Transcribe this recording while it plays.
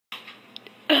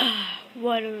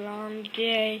What a long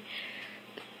day.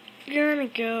 Gonna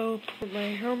go put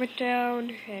my helmet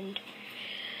down and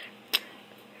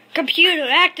computer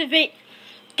activate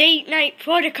date night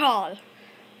protocol.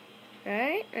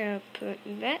 Alright, I'll put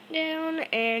that down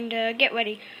and get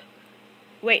ready.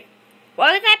 Wait,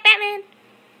 what was that, Batman?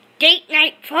 Date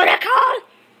night protocol?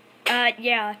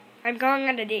 Yeah, I'm going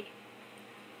on a date.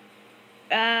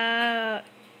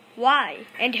 Why?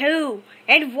 And who?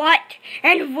 And what?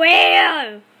 And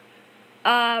where?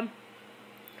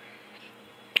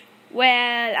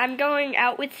 Well, I'm going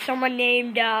out with someone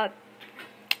named, what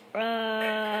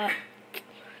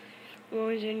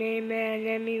was her name, man?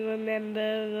 Let me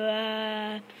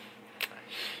remember,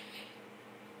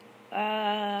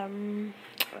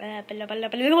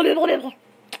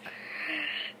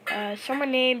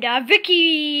 someone named,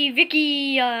 Vicky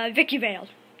Vale.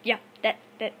 Yeah,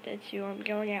 that's who I'm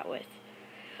going out with.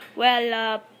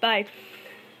 Well, bye.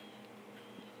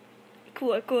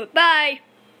 Cool, bye.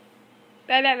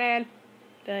 Bye, Batman.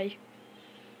 Bye.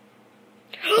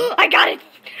 I got it!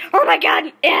 Oh my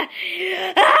god! Yeah.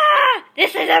 Ah!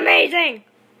 This is amazing!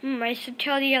 I should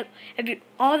tell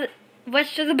all the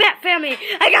rest of the Bat family.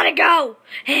 I gotta go!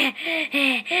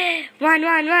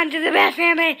 Run to the Bat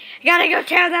family! I gotta go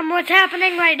tell them what's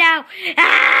happening right now!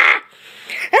 Ah!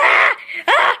 Ah!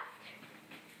 Ah!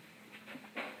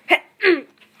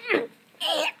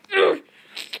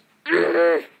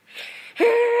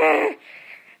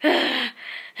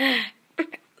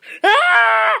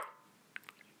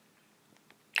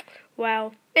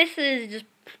 Wow, this is just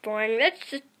boring. Let's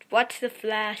just watch the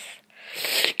Flash.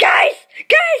 Guys!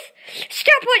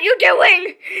 Stop what you're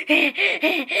doing!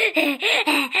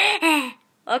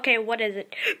 Okay, what is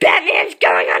it? Batman's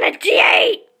going on a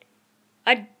date!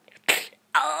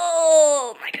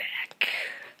 Oh, my back.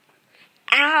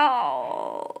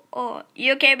 Ow. Oh,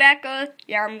 you okay, Becca?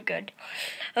 Yeah, I'm good.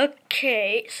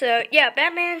 Okay, so, yeah,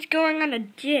 Batman's going on a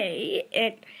date,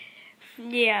 and,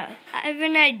 yeah, I have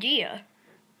an idea.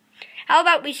 How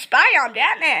about we spy on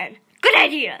Batman? Good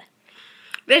idea.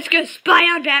 Let's go spy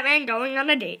on Batman going on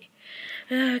a date.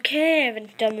 Okay, I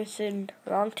haven't done this in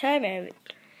a long time. I haven't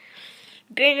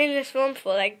been in this room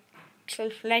for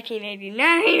since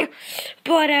 1989.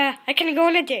 But I can go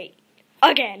on a date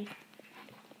again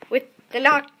with the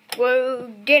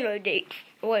dinner date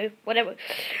or whatever.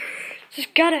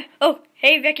 Just gotta. Oh,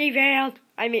 hey, Vicky Vale.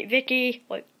 I mean Vicky.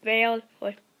 Vale.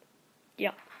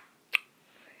 Yeah.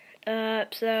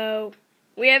 So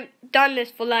we have done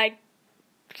this for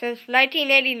since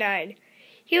 1989.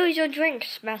 Here's your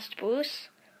drinks, Master Bruce.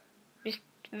 Mr.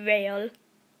 Vale.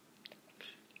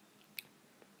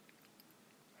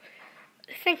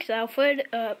 Thanks, Alfred.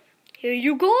 Here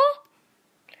you go.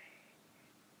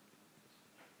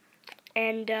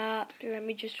 And let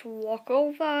me just walk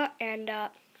over and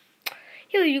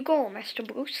here you go, Master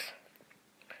Bruce.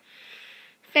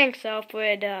 Thanks,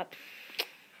 Alfred.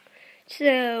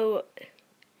 So,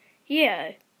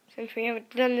 yeah, since we haven't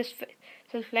done this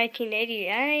since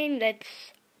 1989,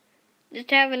 let's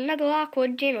just have another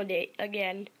awkward dinner date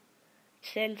again.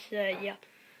 Since, yeah.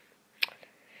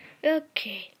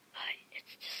 Okay, alright,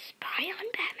 let's just spy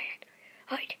on Batman.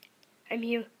 Alright, I'm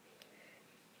here.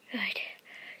 Alright,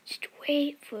 just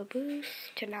wait for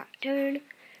Bruce to not turn.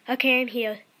 Okay, I'm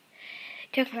here.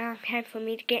 Took a long time for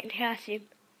me to get in costume.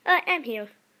 I'm here.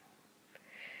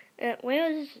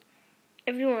 Where's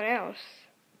everyone else?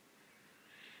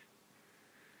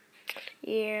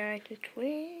 Yeah, just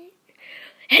wait.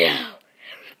 Hello!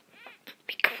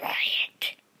 Be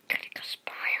quiet. Gotta go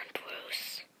spy on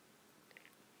Bruce.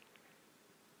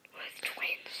 We're the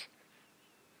twins.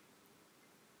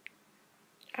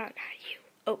 Oh, not you.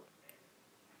 Oh.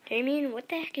 Damien, what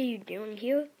the heck are you doing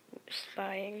here?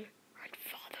 Spying on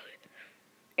Father.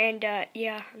 And,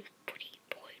 yeah, I'm pretty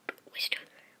bored, but whisper.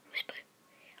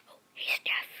 Oh, hey,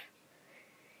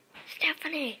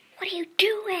 Stephanie, what are you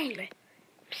doing?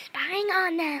 I'm spying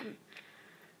on them.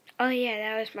 Oh, yeah,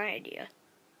 that was my idea.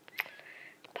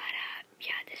 But,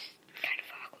 yeah, this is kind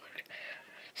of awkward.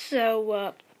 So,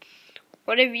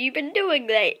 what have you been doing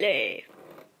lately?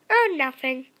 Oh,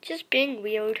 nothing. Just being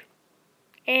weird.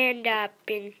 And,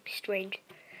 being strange.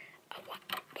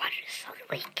 What is on the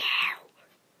weekend?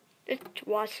 Let's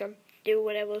watch some. Do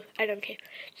whatever. I don't care.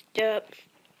 Just,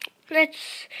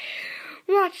 let's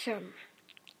watch some.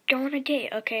 Go on a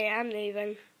date. Okay, I'm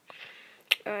leaving.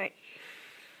 Alright.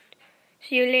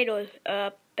 See you later,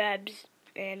 Babs.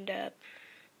 And,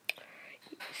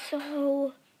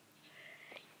 so,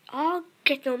 I'll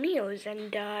get no meals.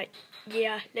 And,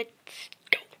 yeah, let's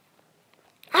go.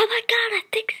 Oh my god, I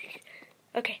think...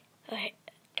 Okay, alright.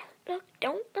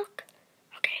 Don't look.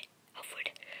 Okay, Alfred.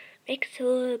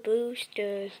 Excel Boost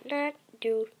does not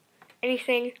do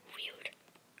anything weird.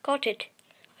 Got it.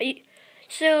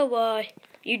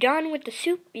 You done with the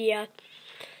soup? Yeah.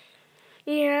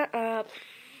 Yeah,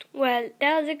 well,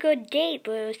 that was a good day,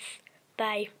 Bruce.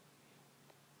 Bye.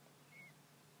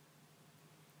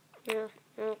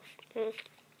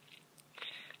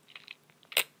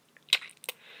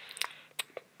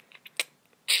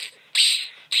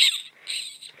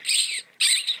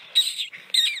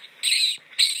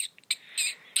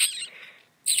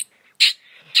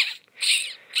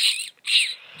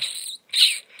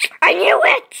 I knew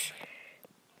it!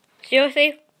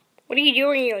 Seriously? What are you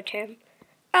doing here, Tim?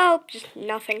 Oh, just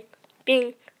nothing.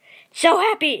 Being so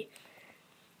happy.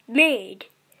 Made.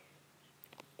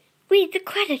 Read the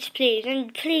credits, please,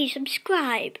 and please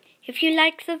subscribe if you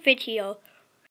like the video.